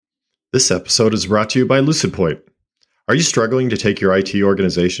This episode is brought to you by LucidPoint. Are you struggling to take your IT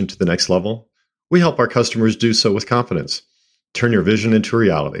organization to the next level? We help our customers do so with confidence. Turn your vision into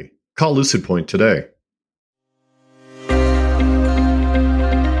reality. Call LucidPoint today.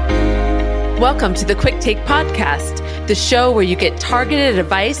 Welcome to the Quick Take Podcast, the show where you get targeted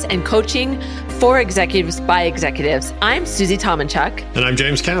advice and coaching for executives by executives. I'm Susie Tomanchuk. And I'm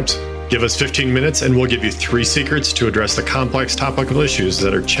James Camps. Give us 15 minutes and we'll give you 3 secrets to address the complex topical issues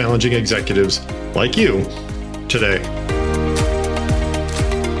that are challenging executives like you today.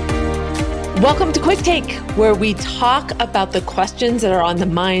 Welcome to Quick Take, where we talk about the questions that are on the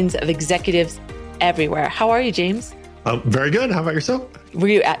minds of executives everywhere. How are you, James? Very good. How about yourself? Were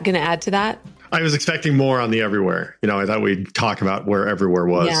you going to add to that? I was expecting more on the everywhere. I thought we'd talk about where everywhere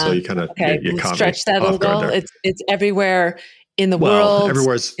was. Yeah. So you kind of you stretch that a little. It's everywhere in the world,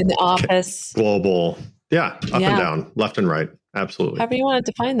 everywhere's in the office, global. Yeah, up and down, left and right. Absolutely. However you want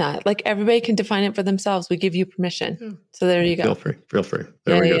to define that. Like everybody can define it for themselves. We give you permission. Yeah. So there you go. Feel free.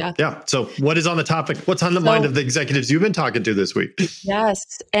 There we go. Yeah. So what is on the topic? What's on the mind of the executives you've been talking to this week?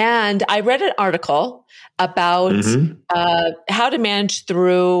 Yes. And I read an article about how to manage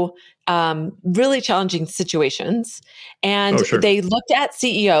through really challenging situations. And they looked at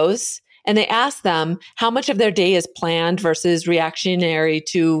CEOs and they asked them how much of their day is planned versus reactionary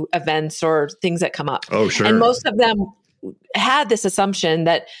to events or things that come up. Oh, sure. And most of them had this assumption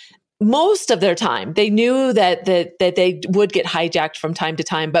that most of their time, they knew that they would get hijacked from time to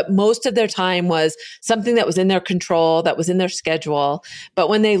time, but most of their time was something that was in their control, that was in their schedule. But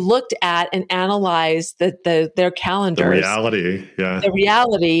when they looked at and analyzed their calendars, the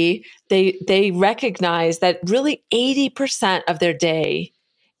reality, they recognized that really 80% of their day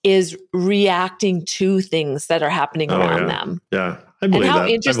is reacting to things that are happening around them. Yeah. I believe and how that.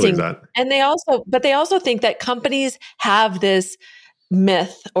 interesting. I believe that. And they also think that companies have this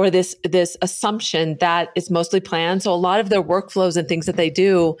myth or this assumption that it's mostly planned. So a lot of their workflows and things that they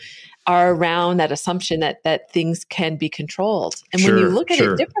do are around that assumption that things can be controlled. And when you look at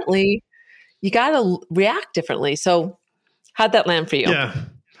it differently, you got to react differently. So how'd that land for you? Yeah.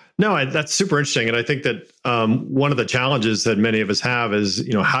 No, that's super interesting. And I think that one of the challenges that many of us have is,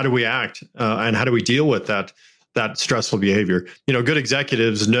 how do we act and how do we deal with that stressful behavior? Good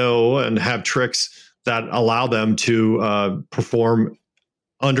executives know and have tricks that allow them to perform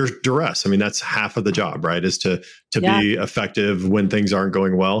under duress. I mean, that's half of the job, right? Is to be effective when things aren't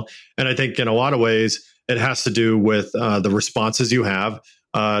going well. And I think in a lot of ways, it has to do with the responses you have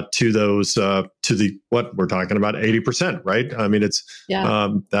to those, what we're talking about, 80%, right? I mean, it's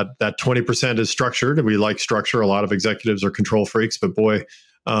that 20% is structured. We like structure. A lot of executives are control freaks, but boy,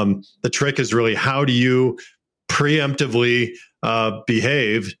 the trick is really how do you preemptively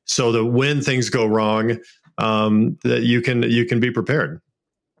behave so that when things go wrong, that you can be prepared.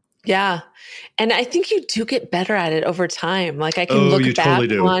 Yeah. And I think you do get better at it over time. Like I can look back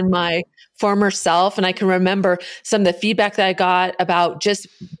on my former self and I can remember some of the feedback that I got about just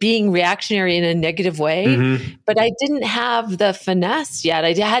being reactionary in a negative way, but I didn't have the finesse yet.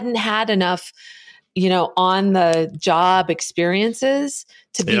 I hadn't had enough, on the job experiences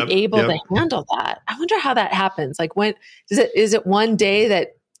to be able to handle that. I wonder how that happens. Like when is it one day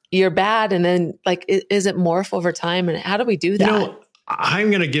that you're bad and then like, is it morph over time? And how do we do that?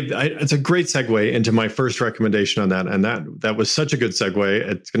 I'm going to it's a great segue into my first recommendation on that. And that was such a good segue.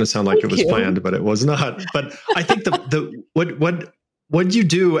 It's going to sound like it was planned, but it was not. But I think what you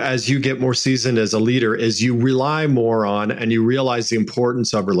do as you get more seasoned as a leader is you rely more on and you realize the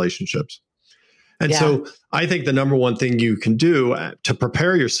importance of relationships. And so I think the number one thing you can do to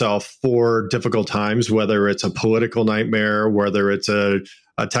prepare yourself for difficult times, whether it's a political nightmare, whether it's a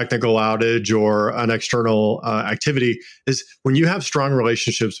technical outage or an external activity, is when you have strong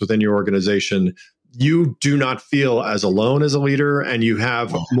relationships within your organization, you do not feel as alone as a leader and you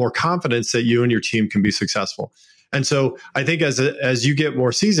have more confidence that you and your team can be successful. And so I think as you get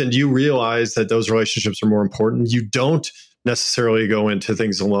more seasoned, you realize that those relationships are more important. You don't necessarily go into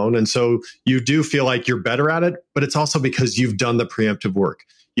things alone. And so you do feel like you're better at it, but it's also because you've done the preemptive work.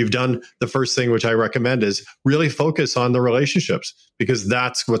 You've done the first thing, which I recommend, is really focus on the relationships because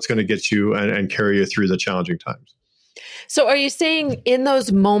that's what's going to get you and carry you through the challenging times. So are you saying in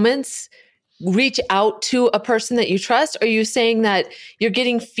those moments, reach out to a person that you trust? Or are you saying that you're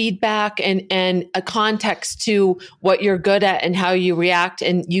getting feedback and a context to what you're good at and how you react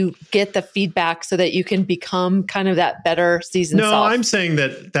and you get the feedback so that you can become kind of that better seasoned self? No, I'm saying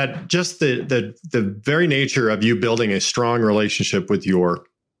that just the very nature of you building a strong relationship with your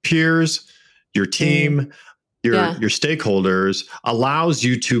peers, your team, your stakeholders allows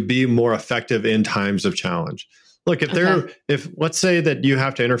you to be more effective in times of challenge. Look, if let's say that you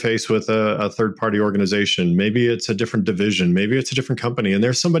have to interface with a third party organization, maybe it's a different division, maybe it's a different company, and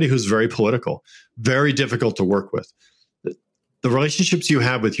there's somebody who's very political, very difficult to work with. The relationships you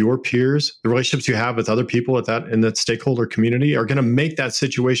have with your peers, the relationships you have with other people in that stakeholder community are going to make that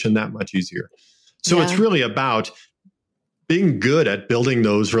situation that much easier. So it's really about being good at building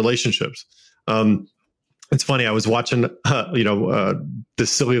those relationships. It's funny. I was watching, this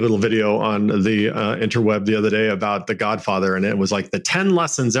silly little video on the interweb the other day about The Godfather, and it was like the 10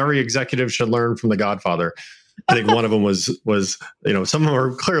 lessons every executive should learn from The Godfather. I think one of them was some of them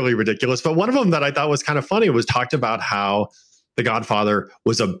are clearly ridiculous, but one of them that I thought was kind of funny was talked about how The Godfather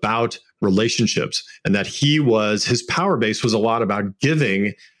was about relationships, and that his power base was a lot about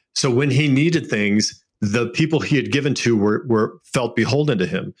giving. So when he needed things, the people he had given to were felt beholden to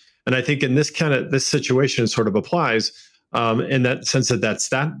him. And I think in this situation sort of applies in that sense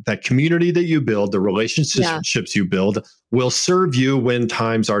that community that you build, the relationships you build will serve you when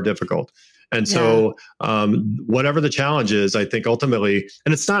times are difficult. And so whatever the challenge is, I think ultimately,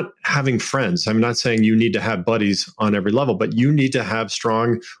 and it's not having friends. I'm not saying you need to have buddies on every level, but you need to have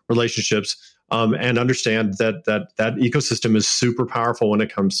strong relationships and understand that ecosystem is super powerful when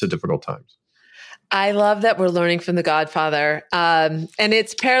it comes to difficult times. I love that we're learning from The Godfather. And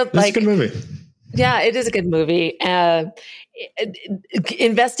it's It's a good movie. Yeah, it is a good movie.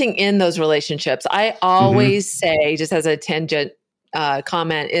 Investing in those relationships. I always say, just as a tangent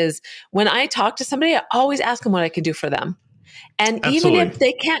comment, is when I talk to somebody, I always ask them what I can do for them. And even if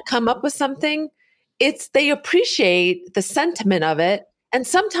they can't come up with something, they appreciate the sentiment of it. And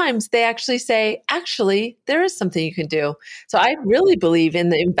sometimes they actually say, actually, there is something you can do. So I really believe in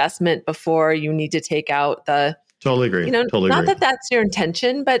the investment before you need to take out the... Totally agree. That that's your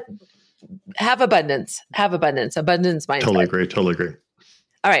intention, but have abundance mindset. Totally agree.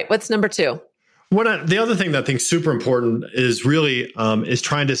 All right. What's number 2? The other thing that I think is super important is really is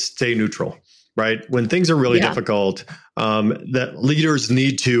trying to stay neutral, right? When things are really difficult, that leaders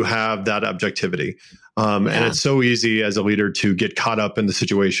need to have that objectivity. And it's so easy as a leader to get caught up in the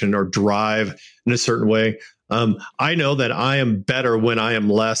situation or drive in a certain way. I know that I am better when I am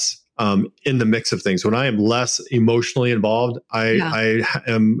less in the mix of things. When I am less emotionally involved, I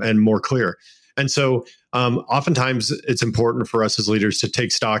am more clear. And so oftentimes it's important for us as leaders to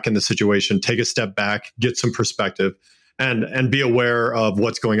take stock in the situation, take a step back, get some perspective, and be aware of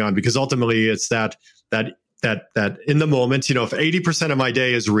what's going on. Because ultimately it's that in the moment, if 80% of my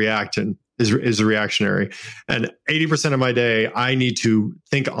day is reactionary, and 80% of my day I need to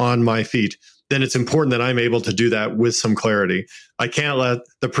think on my feet, then it's important that I'm able to do that with some clarity. I can't let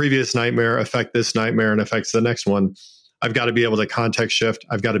the previous nightmare affect this nightmare and affects the next one. I've got to be able to context shift.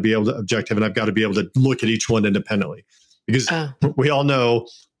 I've got to be able to objective, and I've got to be able to look at each one independently, because we all know,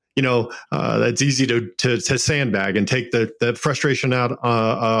 it's easy to sandbag and take the frustration out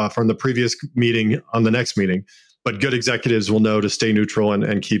from the previous meeting on the next meeting. But good executives will know to stay neutral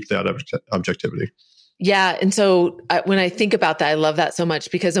and keep that objectivity. Yeah. And so when I think about that, I love that so much,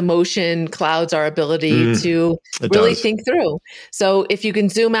 because emotion clouds our ability to really think through. So if you can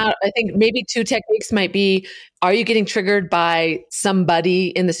zoom out, I think maybe 2 techniques might be, are you getting triggered by somebody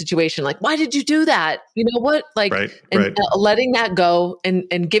in the situation? Like, why did you do that? You know what? Like, letting that go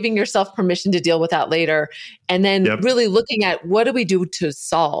and giving yourself permission to deal with that later. And then really looking at, what do we do to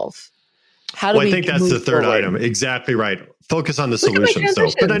solve? How do we? I think that's the third item. Exactly right. Focus on the solution.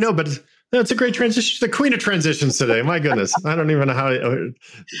 That's a great transition. The queen of transitions today. My goodness. I don't even know how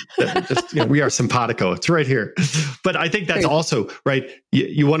we are simpatico. It's right here. But I think that's also right.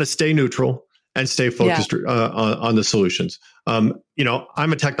 You want to stay neutral and stay focused on the solutions. I'm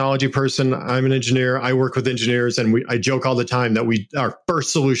a technology person. I'm an engineer. I work with engineers, and I joke all the time that our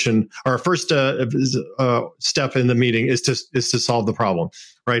first solution, our first step in the meeting is to solve the problem,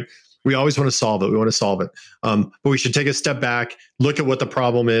 right? We always want to solve it. We want to solve it. But we should take a step back, look at what the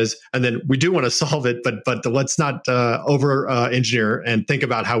problem is, and then we do want to solve it, but let's not over engineer and think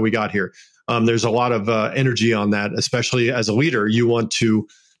about how we got here. There's a lot of energy on that, especially as a leader. You want to,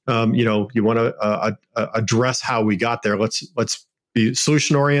 address how we got there. Let's be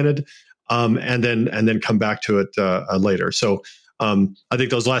solution oriented, and then come back to it later. So I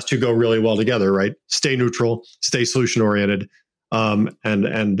think those last 2 go really well together, right? Stay neutral, stay solution oriented. And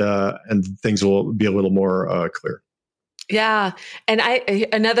things will be a little more clear. Yeah. And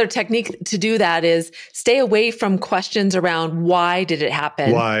another technique to do that is stay away from questions around why did it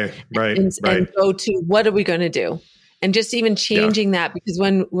happen? Why? Right. And go to, what are we going to do? And just even changing that, because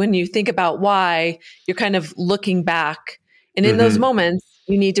when you think about why, you're kind of looking back. And in those moments,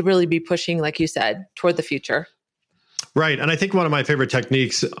 you need to really be pushing, like you said, toward the future. Right. And I think one of my favorite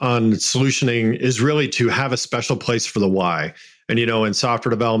techniques on solutioning is really to have a special place for the why. And, in software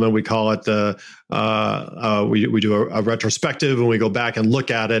development, we call it we do a retrospective and we go back and look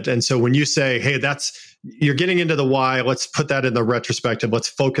at it. And so when you say, hey, you're getting into the why, let's put that in the retrospective. Let's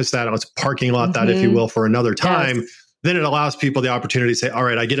focus that. Let's parking lot that, if you will, for another time. Yes. Then it allows people the opportunity to say, all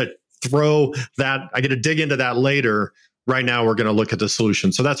right, I get to throw that. I get to dig into that later. Right now, we're going to look at the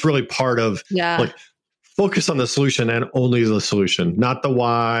solution. So that's really part of focus on the solution and only the solution, not the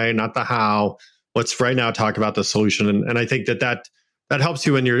why, not the how. Let's right now talk about the solution. And I think that helps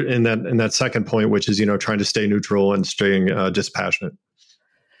you when you're in that second point, which is, trying to stay neutral and staying dispassionate.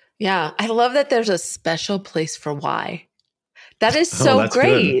 Yeah. I love that there's a special place for why. That is so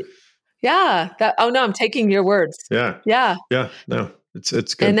great. Good. Yeah. I'm taking your words. Yeah. Yeah. Yeah. No, it's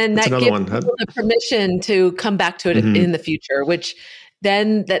good. And then that gives people the permission to come back to it in the future, which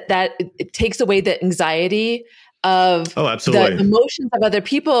then that it takes away the anxiety of the emotions of other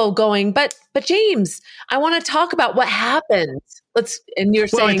people going, but James, I want to talk about what happened. And you're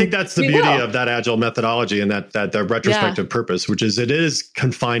saying, I think that's the beauty of that agile methodology and that the retrospective purpose, which is it is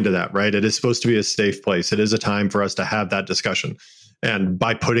confined to that, right? It is supposed to be a safe place. It is a time for us to have that discussion. And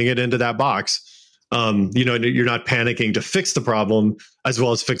by putting it into that box, you're not panicking to fix the problem as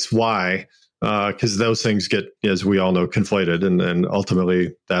well as fix why, because those things get, as we all know, conflated. And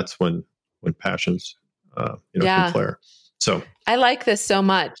ultimately that's when passions can flare. So I like this so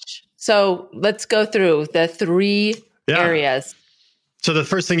much. So let's go through the 3 areas. So the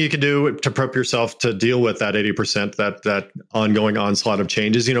first thing you can do to prep yourself to deal with that 80%, that ongoing onslaught of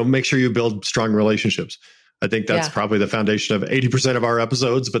change is, make sure you build strong relationships. I think that's probably the foundation of 80% of our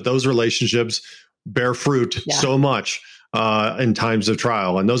episodes, but those relationships bear fruit so much in times of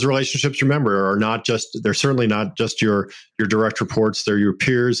trial. And those relationships, remember, they're certainly not just your direct reports, they're your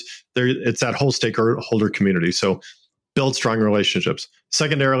peers. It's that whole stakeholder community. So build strong relationships.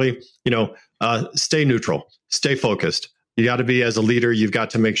 Secondarily, stay neutral, stay focused. You got to be, as a leader, you've got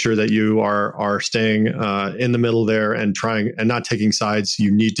to make sure that you are staying in the middle there and trying and not taking sides.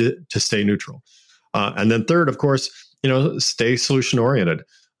 You need to stay neutral. And then third, of course, stay solution oriented.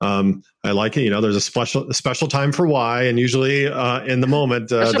 I like it. There's a special time for why, and usually in the moment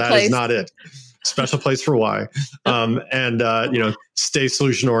that is not it. Special place for why, and stay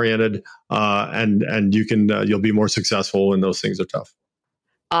solution oriented, and you'll be more successful when those things are tough.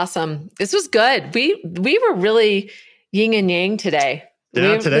 Awesome. This was good. We were really yin and yang today.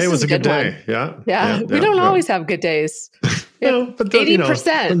 Yeah, today was a good day. Yeah. We don't always have good days. But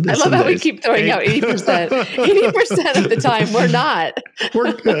 80%. I love how we keep throwing out 80%. 80% of the time, we're not.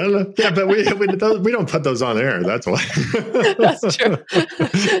 But we don't put those on air. That's why. That's true.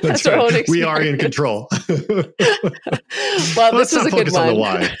 That's our own experience. We are in control. Well, this was a good one. On the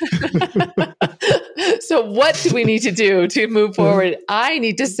why. So what do we need to do to move forward? I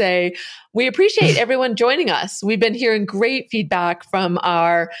need to say, we appreciate everyone joining us. We've been hearing great feedback from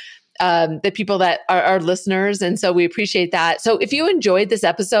the people that are our listeners. And so we appreciate that. So if you enjoyed this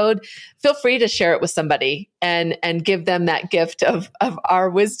episode, feel free to share it with somebody and give them that gift of our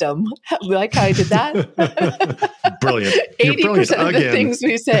wisdom. Like how I did that? Brilliant. 80% of the things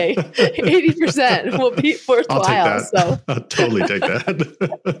we say, 80% will be worthwhile. I'll totally take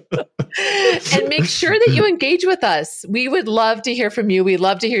that. And make sure that you engage with us. We would love to hear from you. We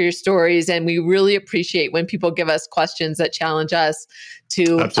love to hear your stories. And we really appreciate when people give us questions that challenge us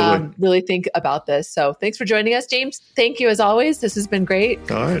to really think about this. So thanks for joining us, James. Thank you as always. This has been great.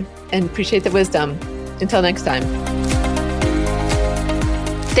 All right. And appreciate the wisdom. Until next time.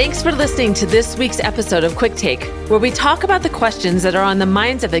 Thanks for listening to this week's episode of Quick Take, where we talk about the questions that are on the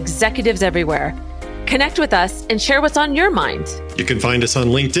minds of executives everywhere. Connect with us and share what's on your mind. You can find us on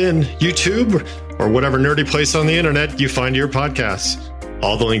LinkedIn, YouTube, or whatever nerdy place on the internet you find your podcasts.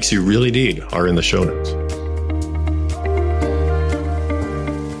 All the links you really need are in the show notes.